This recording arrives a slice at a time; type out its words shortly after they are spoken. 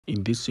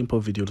In this simple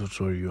video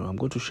tutorial, I'm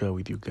going to share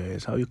with you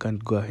guys how you can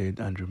go ahead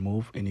and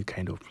remove any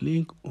kind of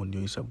link on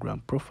your Instagram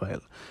profile.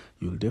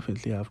 You'll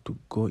definitely have to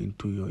go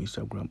into your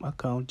Instagram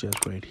account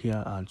just right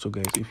here. And so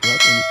guys, if you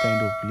have any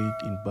kind of link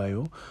in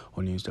bio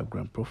on your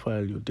Instagram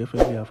profile, you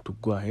definitely have to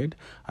go ahead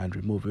and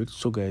remove it.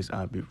 So guys,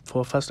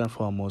 before first and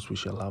foremost, we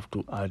shall have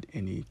to add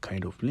any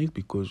kind of link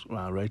because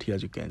right here,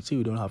 as you can see,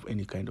 we don't have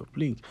any kind of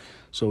link.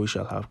 So we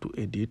shall have to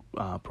edit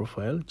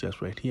profile just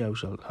right here. We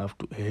shall have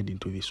to head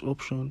into this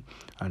option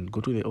and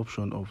go to the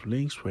option of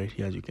links right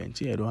here. As you can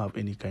see, I don't have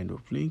any kind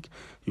of link.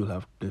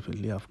 You'll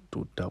definitely have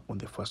to tap on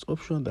the first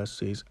option that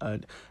says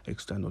add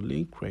external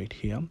link right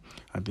here,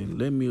 and then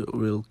let me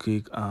real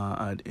quick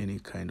add any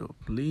kind of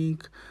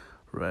link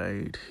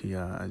right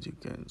here. As you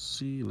can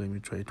see, let me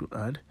try to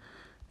add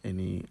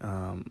any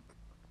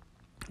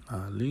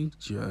link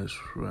just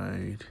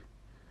right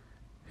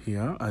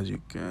here. As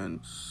you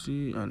can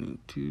see, an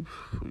tip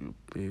for your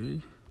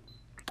page,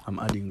 I'm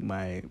adding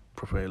my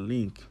profile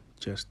link,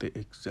 just the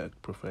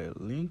exact profile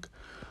link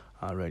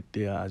right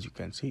there. As you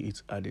can see,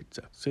 it's added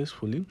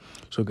successfully.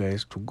 So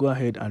guys, to go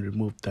ahead and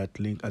remove that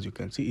link, as you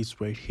can see,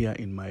 it's right here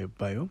in my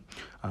bio.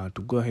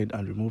 To go ahead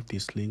and remove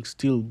this link,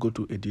 still go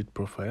to edit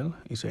profile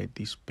inside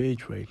this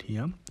page right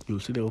here. You'll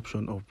see the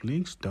option of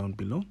links down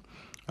below,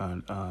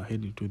 and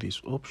head into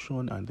this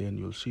option, and then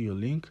you'll see your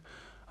link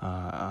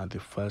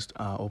the first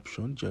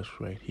option just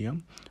right here,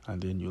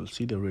 and then you'll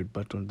see the red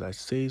button that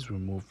says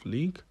remove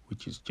link,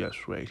 which is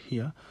just right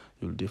here.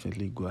 You'll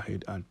definitely go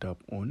ahead and tap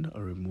on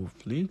remove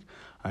link,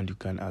 and you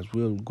can as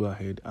well go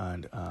ahead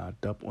and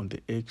tap on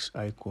the X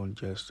icon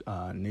just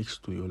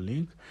next to your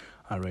link,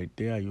 and right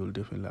there you'll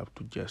definitely have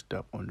to just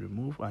tap on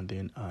remove, and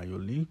then your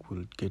link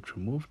will get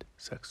removed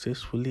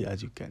successfully,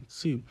 as you can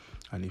see.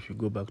 And if you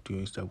go back to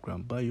your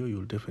Instagram bio,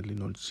 you'll definitely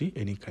not see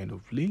any kind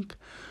of link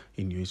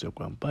in your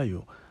Instagram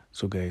bio.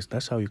 So guys,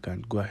 that's how you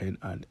can go ahead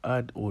and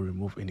add or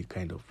remove any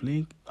kind of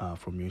link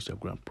from your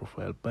Instagram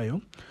profile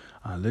bio.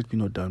 Let me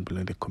know down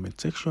below in the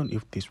comment section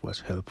if this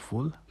was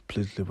helpful.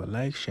 Please leave a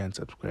like, share and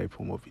subscribe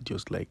for more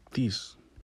videos like this.